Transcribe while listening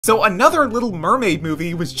So another Little Mermaid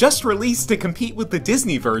movie was just released to compete with the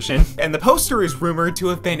Disney version, and the poster is rumored to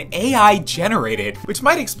have been AI generated, which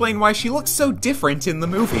might explain why she looks so different in the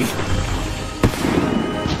movie.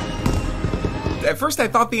 At first I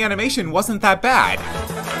thought the animation wasn't that bad,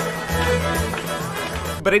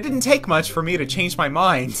 but it didn't take much for me to change my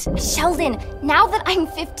mind. Sheldon, now that I'm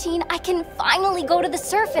 15, I can finally go to the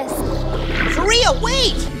surface. Maria,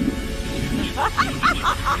 wait!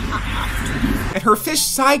 And her fish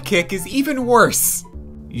sidekick is even worse.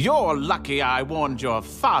 You're lucky I warned your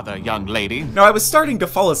father, young lady. Now, I was starting to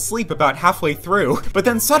fall asleep about halfway through, but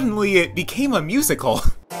then suddenly it became a musical.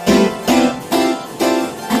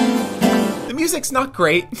 The music's not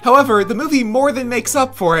great, however, the movie more than makes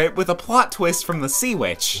up for it with a plot twist from the Sea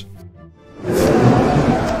Witch.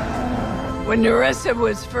 When Nerissa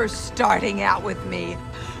was first starting out with me,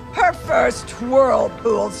 her first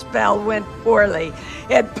whirlpool spell went poorly.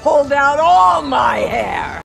 It pulled out all my hair.